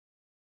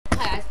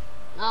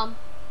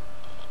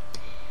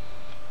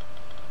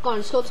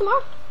going to school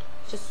tomorrow,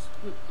 just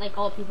like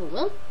all people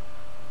will.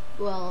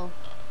 Well,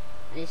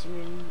 at least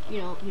in,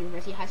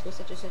 university, high school,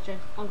 etc., etc.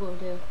 I'm going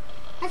to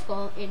high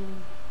school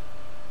in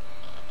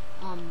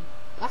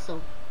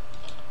Glasgow,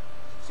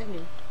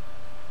 second.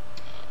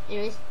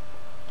 Anyways,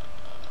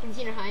 in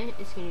senior high,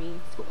 it's gonna be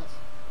schoolless.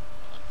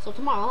 So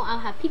tomorrow, I'll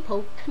have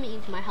people coming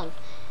into my house.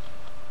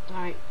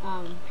 Alright,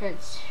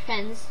 parents,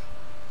 friends.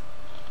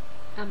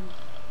 I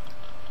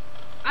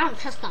don't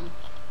trust them.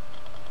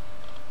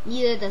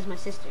 Neither does my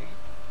sister.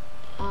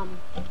 I'm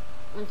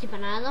gonna keep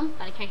an eye on them,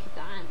 but I can't keep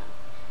an eye on them.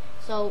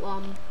 So,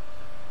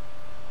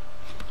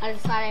 I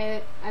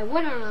decided I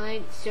went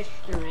online,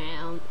 searched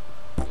around,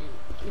 and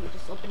let me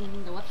just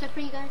open the website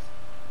for you guys.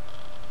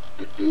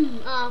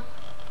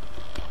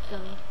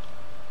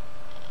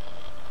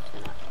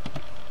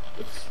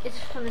 It's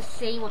from the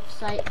same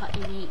website, but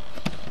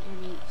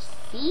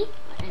NHC,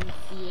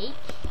 NCH.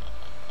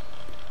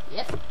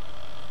 Yep.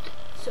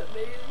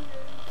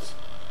 Survaliance.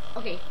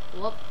 Okay.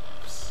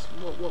 Whoops.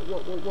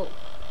 Whoa.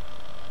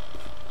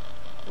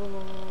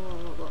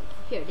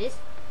 Here it is.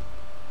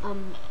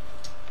 Gonna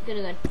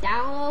go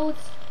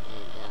downloads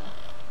and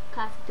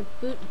classic to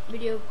boot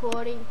video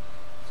recording,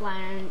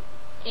 flying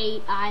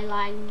AI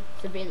line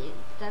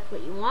surveillance. That's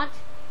what you want.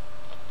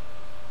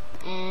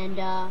 And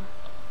yeah.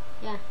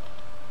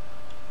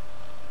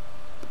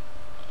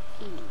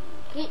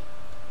 Okay.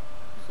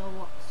 So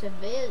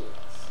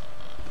surveillance.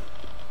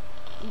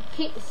 You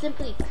can't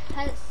simply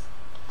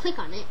click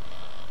on it,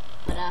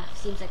 but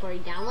seems like I already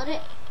downloaded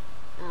it.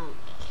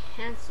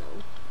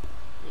 Cancel.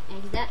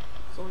 Exit that.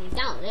 So when you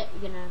download it,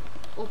 you're gonna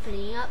open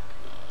it up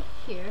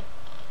here,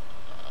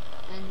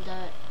 and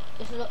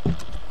it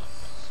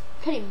looks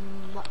pretty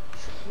much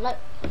like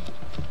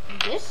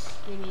this.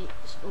 Let me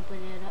just open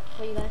it up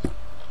for you guys.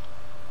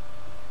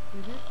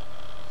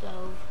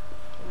 So,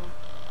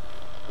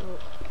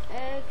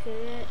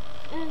 exit.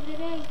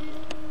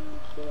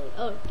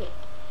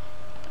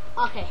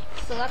 Okay,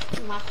 so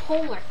that's my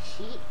homework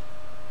sheet.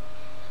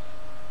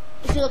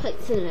 It should look like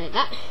something like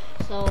that.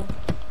 So,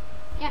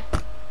 yeah.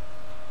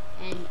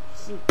 And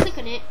so click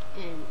on it,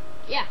 and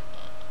yeah.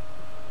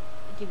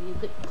 Give you a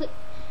good click.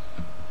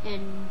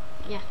 And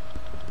yeah.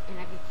 And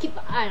I can keep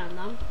an eye on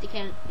them. They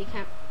can't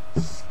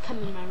come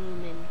in my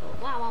room and go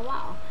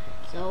wow.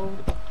 So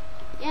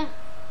yeah.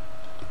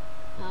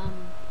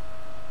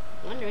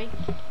 Wondering.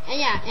 And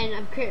yeah, and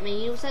I'm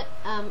currently using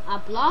a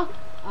blog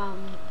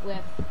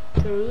with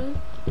Guru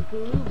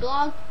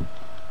blog.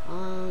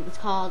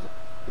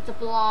 It's a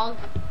blog.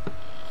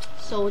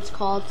 So it's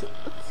called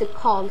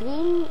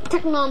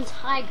Technom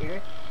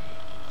Tiger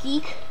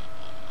Geek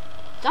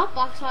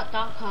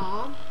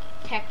 .blogspot.com,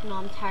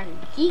 Technom Tiger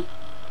Geek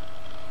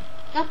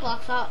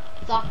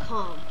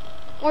 .blogspot.com,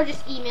 or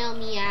just email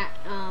me at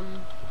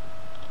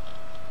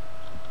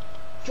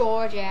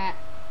George at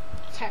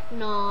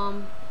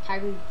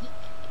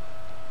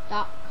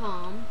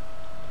technomtigergeek.com.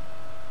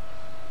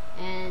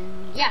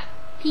 And yeah,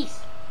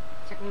 peace.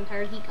 Technom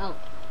Tiger Geek out.